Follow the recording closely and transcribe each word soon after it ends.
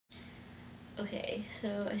Okay,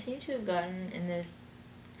 so I seem to have gotten in this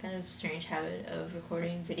kind of strange habit of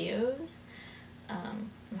recording videos.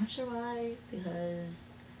 I'm not sure why, because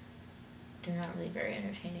they're not really very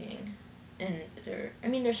entertaining. And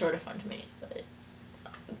they're sort of fun to make, but it's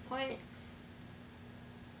not the point.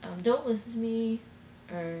 Don't listen to me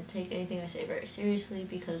or take anything I say very seriously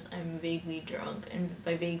because I'm vaguely drunk, and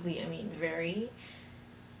by vaguely I mean very.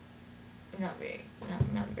 Not very,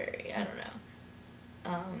 I don't know.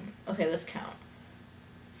 Okay, let's count.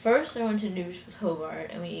 First, I went to Noobs with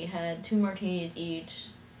Hobart, and we had 2 martinis each.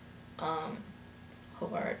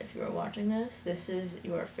 Hobart, if you are watching this is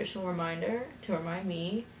your official reminder to remind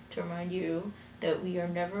me, to remind you, that we are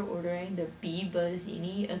never ordering the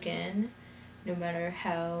B-Buzzini again, no matter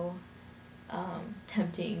how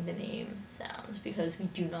tempting the name sounds, because we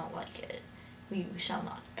do not like it. We shall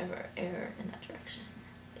not ever err in that direction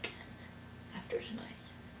again after tonight.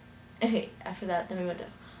 Okay, after that, then we went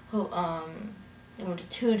to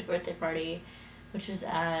Toon's birthday party, which was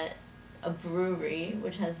at a brewery,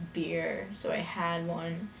 which has beer, so I had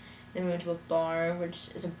one. Then we went to a bar, which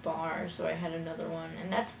is a bar, so I had another one,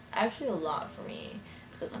 and that's actually a lot for me,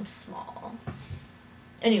 because I'm small.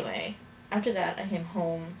 Anyway, after that, I came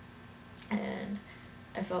home, and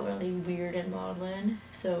I felt really weird and maudlin,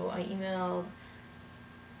 so I emailed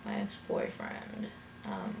my ex-boyfriend,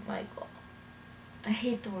 Michael. I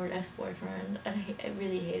hate the word ex-boyfriend. I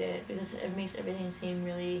really hate it because it makes everything seem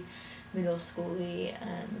really middle schooly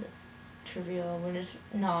and trivial when it's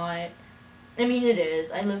not. I mean, it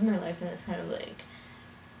is. I live my life in this kind of like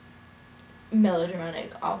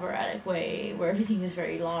melodramatic, operatic way where everything is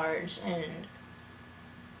very large and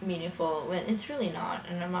meaningful when it's really not,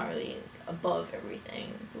 and I'm not really above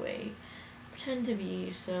everything the way I pretend to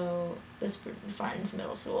be, so it's fine, it's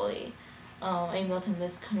middle schooly. I emailed him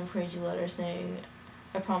this kind of crazy letter saying,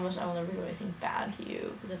 I promise I will never do anything bad to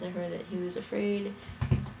you, because I heard that he was afraid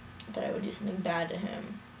that I would do something bad to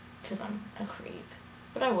him, because I'm a creep.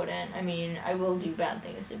 But I wouldn't. I mean, I will do bad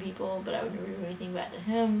things to people, but I would never do anything bad to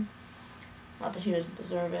him. Not that he doesn't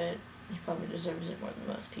deserve it. He probably deserves it more than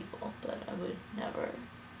most people, but I would never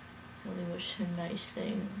really wish him nice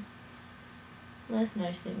things. Unless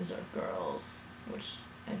nice things are girls, which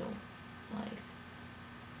I don't like.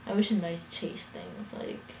 I wish him nice chaste things,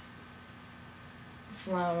 like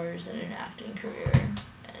flowers and an acting career.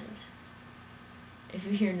 And if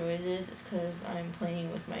you hear noises, it's because I'm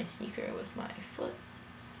playing with my sneaker with my foot.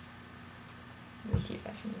 Let me see if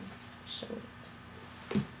I can show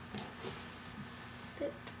it.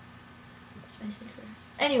 That's my sneaker.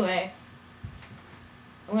 Anyway,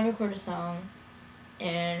 I'm gonna record a song,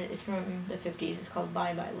 and it's from the 50s. It's called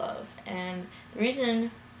Bye Bye Love. And the reason,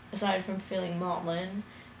 aside from feeling maudlin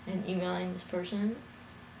and emailing this person,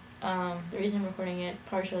 the reason I'm recording it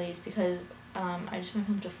partially is because I just went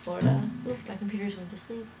home to Florida. Oop, my computer's going to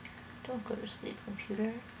sleep. Don't go to sleep,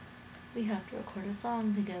 computer. We have to record a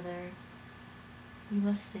song together. You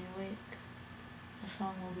must stay awake. The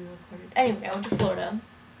song will be recorded. Anyway, I went to Florida,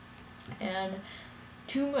 and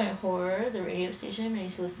to my horror, the radio station I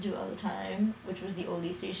used to listen to all the time, which was the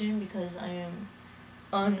oldie station because I am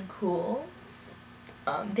uncool,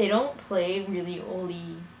 they don't play really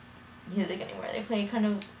oldie music anymore. They play kind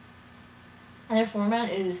of, and their format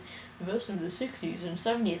is the best of the 60s and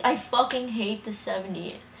 70s. I fucking hate the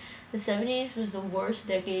 70s. The 70s was the worst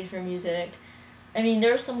decade for music. I mean,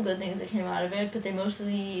 there were some good things that came out of it, but they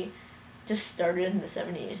mostly just started in the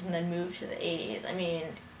 70s and then moved to the 80s. I mean,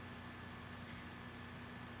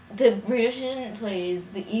 the radio station plays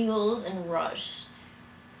the Eagles and Rush,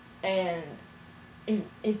 and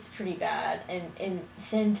it's pretty bad, and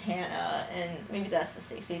Santana, and maybe that's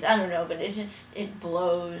the 60s, I don't know, but it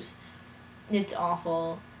blows. It's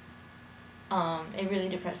awful. It really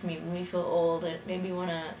depressed me. It made me feel old. It made me want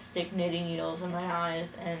to stick knitting needles in my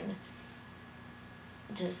eyes and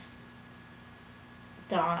just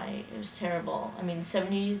die. It was terrible. I mean, the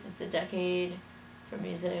 70s, it's a decade for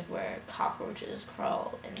music where cockroaches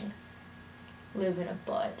crawl and live in a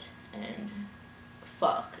butt and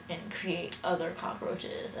fuck and create other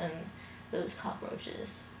cockroaches, and those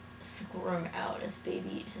cockroaches squirm out as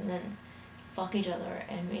babies and then fuck each other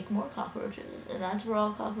and make more cockroaches, and that's where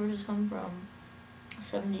all cockroaches come from.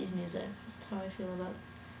 70s music. That's how I feel about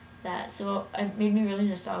that. So it made me really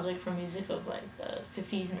nostalgic for music of like the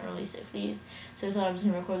 50s and early 60s. So I thought I was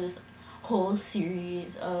gonna record this whole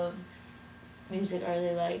series of music I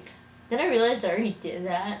really like. Then I realized I already did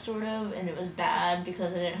that, sort of, and it was bad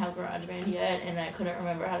because I didn't have GarageBand yet, and I couldn't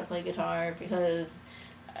remember how to play guitar because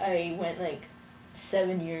I went like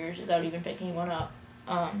 7 years without even picking one up.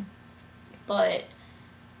 But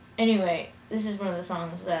anyway, this is one of the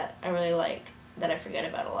songs that I really like that I forget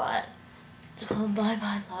about a lot. It's called Bye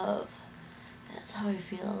Bye Love. And that's how I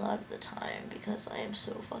feel a lot of the time because I am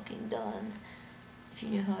so fucking done. If you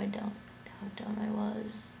knew how done I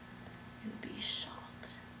was, you'd be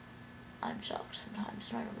shocked. I'm shocked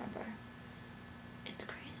sometimes when I remember. It's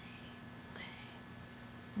crazy. Okay.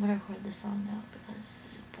 I'm gonna record this song now because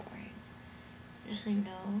this is boring. Just so you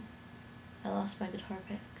know, I lost my guitar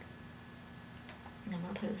pick. And I'm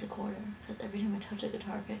gonna play with a quarter because every time I touch a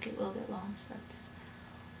guitar pick, it will get lost. That's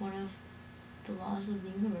one of the laws of the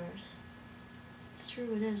universe. It's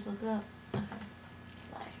true, it is. Look it up. Okay.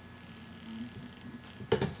 Bye.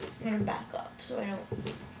 I'm gonna back up so I don't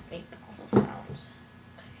make awful sounds.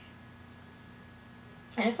 Okay.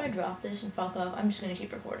 And if I drop this and fuck up, I'm just gonna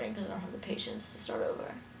keep recording because I don't have the patience to start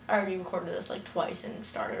over. I already recorded this like twice and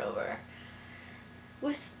started over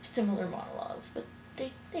with similar monologues, but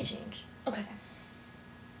they change. Okay.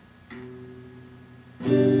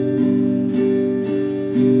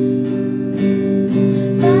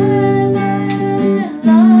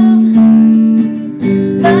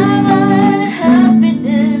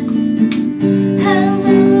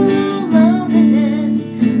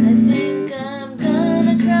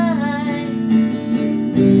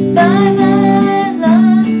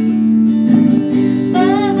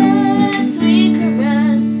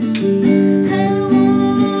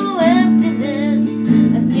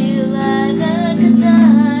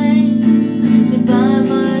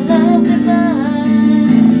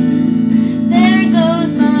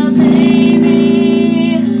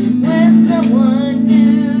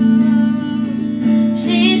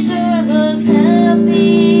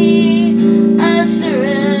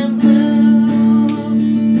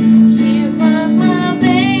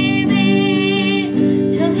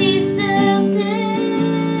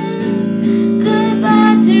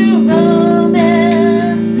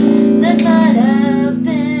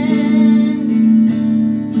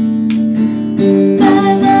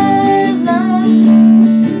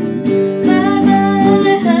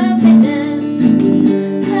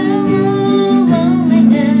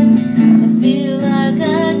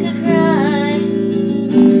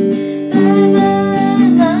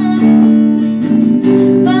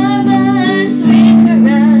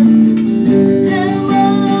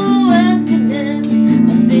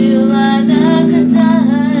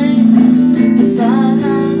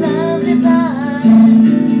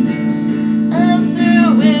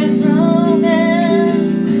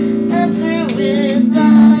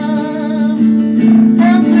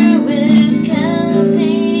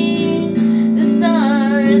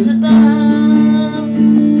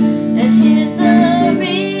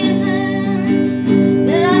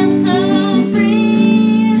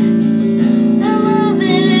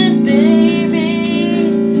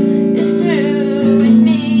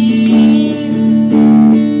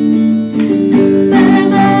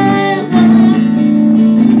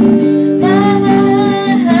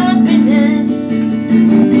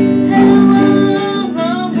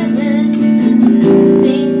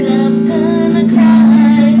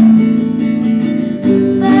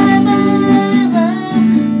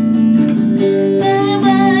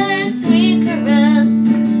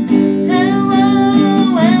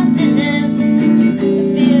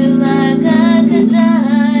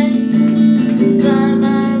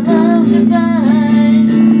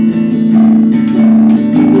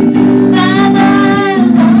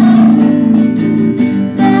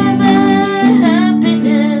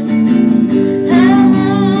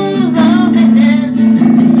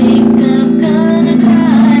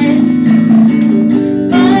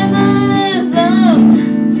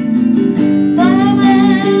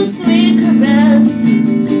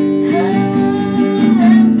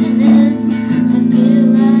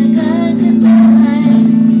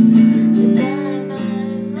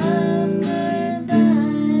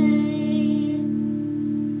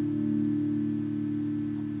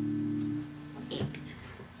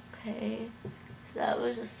 That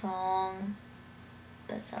was a song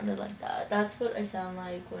that sounded like that. That's what I sound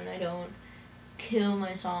like when I don't kill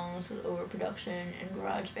my songs with overproduction and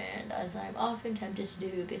GarageBand, as I'm often tempted to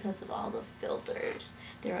do because of all the filters.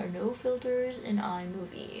 There are no filters in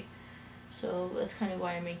iMovie, so that's kind of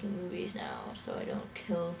why I'm making movies now, so I don't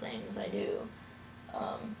kill things I do.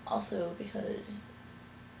 Also because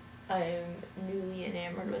I'm newly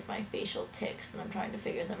enamored with my facial tics and I'm trying to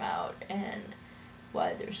figure them out and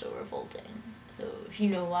why they're so revolting. So if you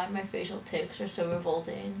know why my facial tics are so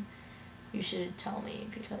revolting, you should tell me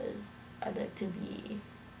because I'd like to be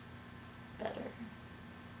better.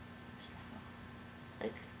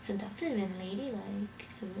 Like seductive and ladylike,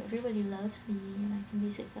 so everybody loves me and I can be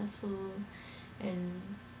successful and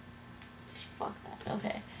fuck that.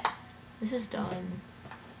 Okay, this is done.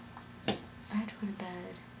 I have to go to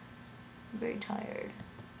bed. I'm very tired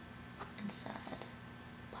and sad.